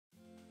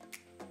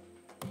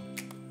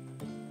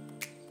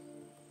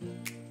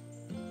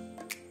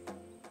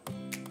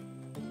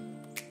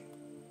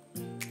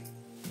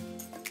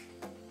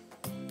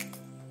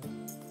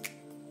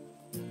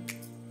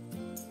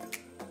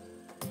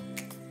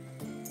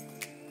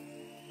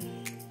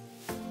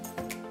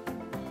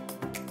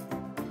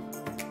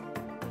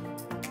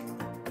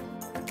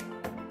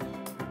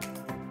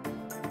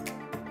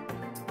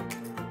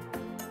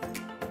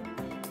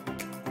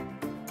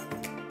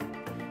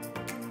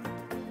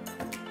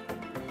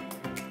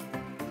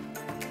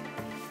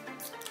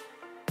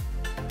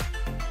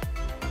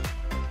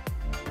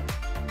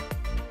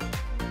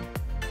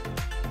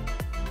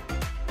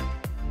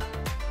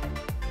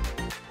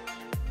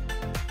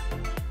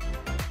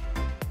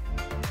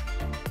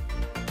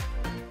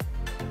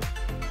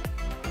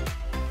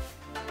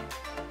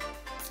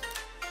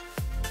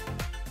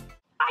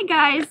Hi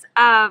guys,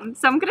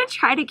 so I'm gonna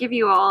try to give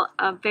you all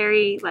a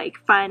very like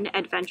fun,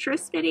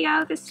 adventurous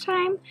video this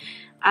time.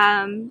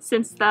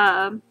 Since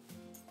the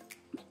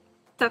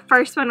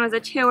first one was a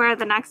tour,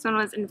 the next one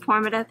was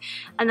informative,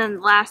 and then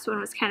the last one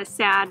was kind of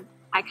sad.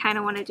 I kind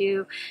of want to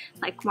do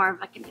like more of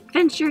like an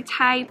adventure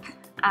type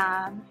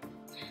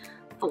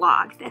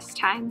vlog this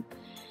time.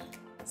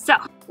 So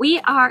we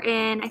are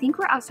I think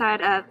we're outside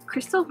of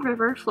Crystal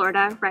River,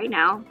 Florida right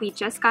now. We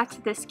just got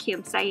to this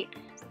campsite.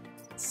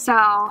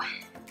 So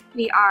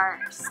we are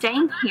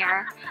staying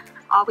here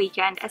all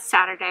weekend. It's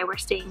Saturday. We're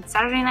staying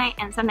Saturday night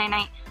and Sunday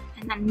night,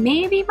 and then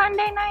maybe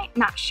Monday night,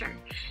 not sure.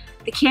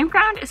 The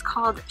campground is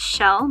called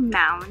Shell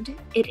Mound.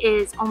 It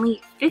is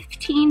only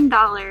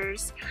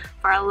 $15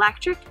 for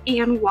electric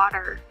and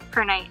water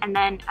per night, and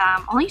then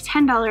only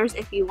 $10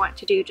 if you want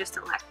to do just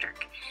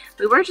electric.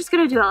 We were just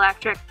gonna do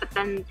electric, but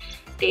then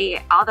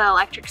all the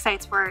electric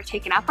sites were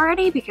taken up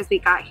already because we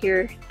got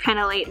here kind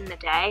of late in the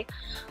day.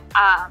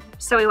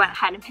 So we went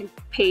ahead and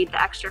paid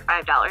the extra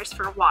 $5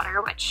 for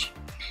water, which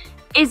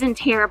isn't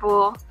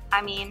terrible.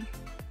 I mean,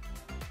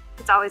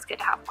 it's always good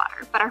to have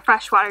water, but our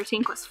freshwater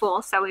tank was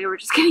full, so we were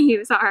just gonna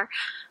use our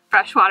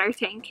freshwater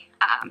tank.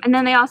 And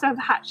then they also have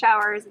hot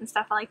showers and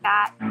stuff like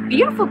that.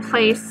 Beautiful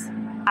place.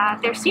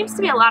 There seems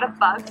to be a lot of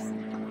bugs,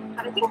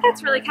 but I think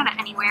that's really kind of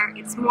anywhere.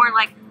 It's more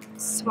like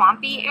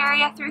swampy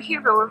area through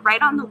here, but we're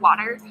right on the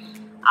water.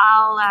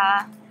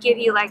 I'll give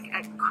you like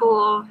a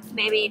cool,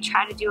 maybe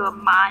try to do a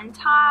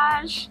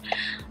montage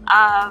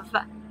of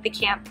the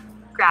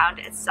campground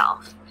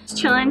itself.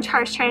 Chillin',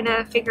 Char's trying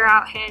to figure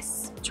out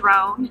his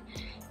drone,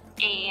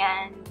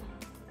 and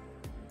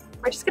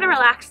we're just gonna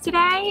relax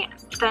today.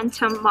 Then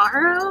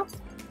tomorrow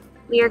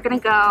we are gonna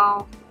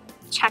go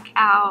check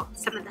out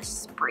some of the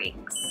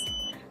springs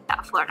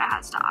that Florida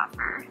has to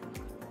offer,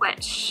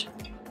 which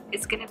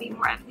is gonna be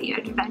more of the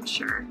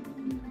adventure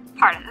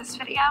part of this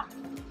video.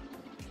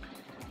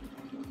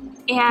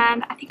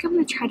 And I think I'm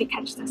gonna try to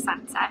catch the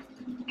sunset.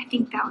 I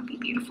think that would be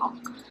beautiful.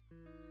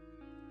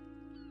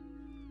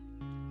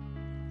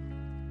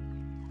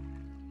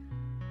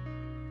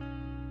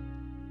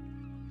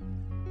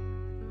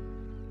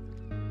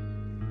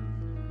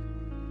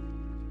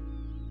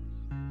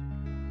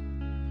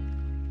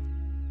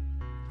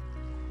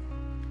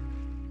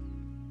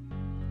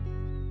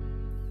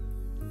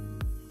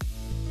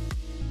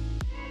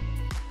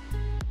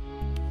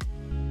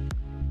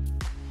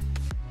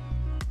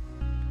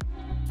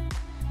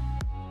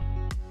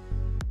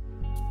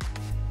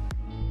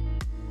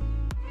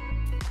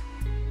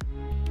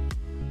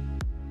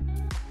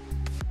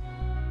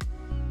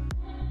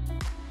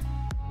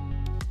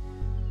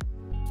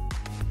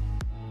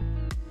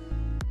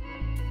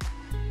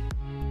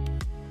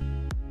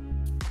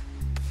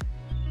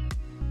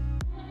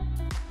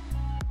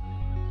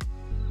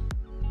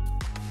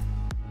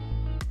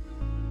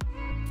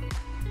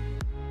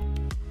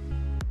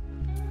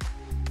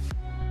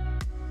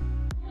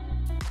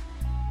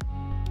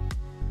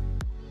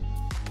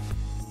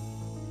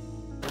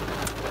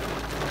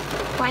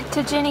 Went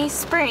to Jenny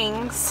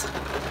Springs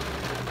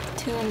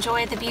to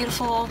enjoy the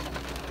beautiful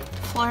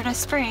Florida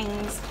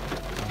springs,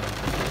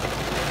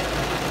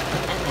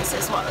 and this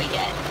is what we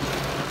get.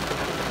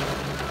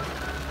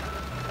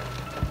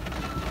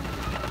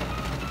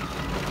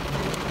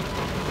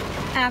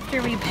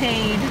 After we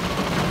paid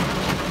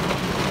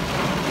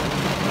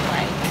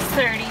like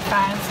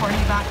 35, 40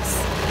 bucks.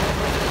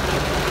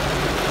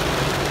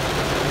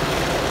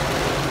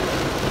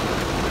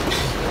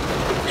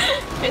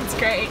 It's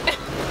great.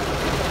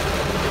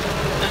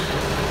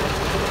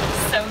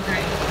 So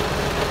great.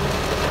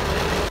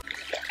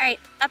 Alright,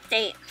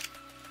 update.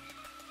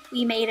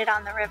 We made it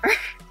on the river.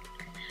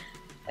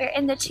 We're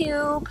in the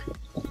tube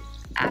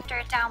after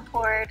it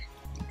downpoured,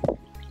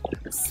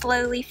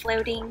 slowly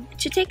floating. It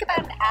should take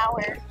about an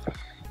hour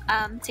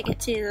to get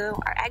to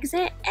our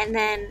exit, and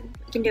then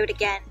we can do it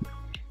again.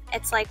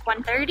 It's like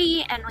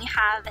 1:30 and we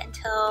have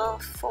until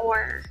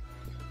 4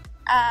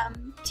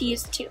 to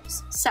use the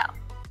tubes. So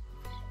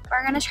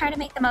we're gonna try to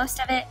make the most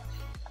of it.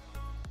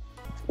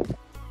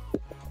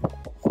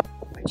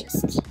 We're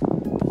just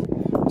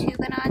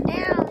tubing on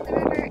down the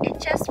river. It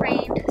just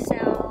rained,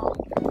 so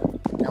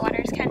the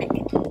water's kind of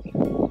icky.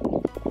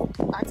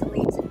 Lots of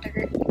leaves and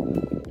dirt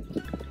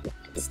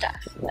and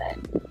stuff, but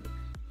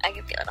I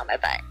can feel it on my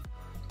butt.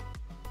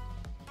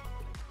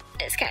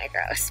 It's kind of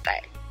gross,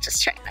 but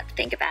just trying not to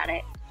think about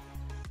it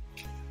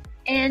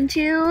and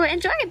to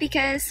enjoy it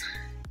because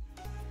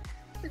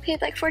we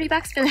paid like 40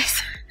 bucks for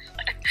this.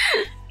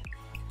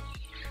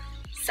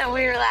 So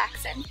we're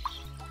relaxing.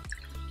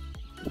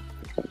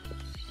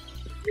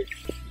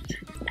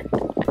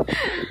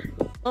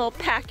 Little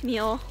pack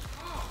mule.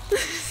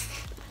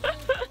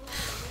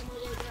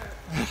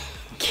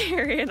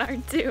 Carrying our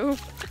tube.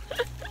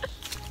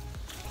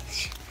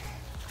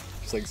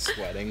 It's like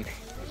sweating.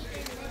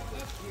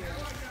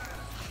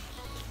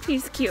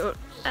 He's cute.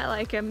 I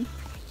like him.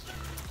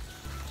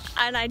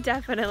 And I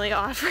definitely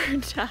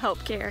offered to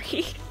help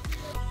carry.